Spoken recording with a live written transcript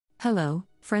Hello,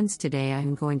 friends. Today I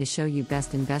am going to show you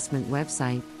best investment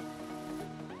website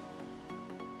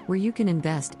where you can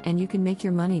invest and you can make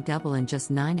your money double in just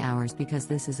 9 hours because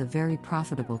this is a very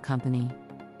profitable company.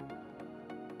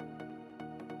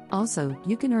 Also,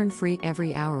 you can earn free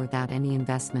every hour without any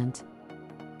investment.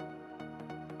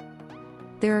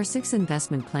 There are 6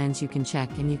 investment plans you can check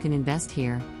and you can invest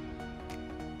here.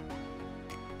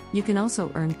 You can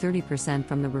also earn 30%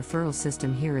 from the referral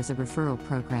system. Here is a referral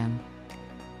program.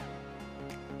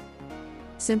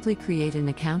 Simply create an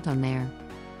account on there.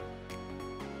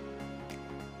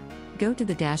 Go to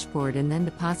the dashboard and then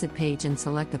deposit page and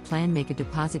select a plan. Make a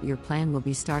deposit. Your plan will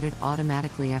be started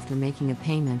automatically after making a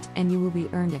payment and you will be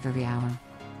earned every hour.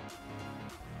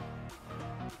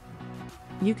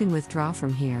 You can withdraw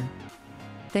from here.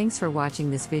 Thanks for watching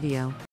this video.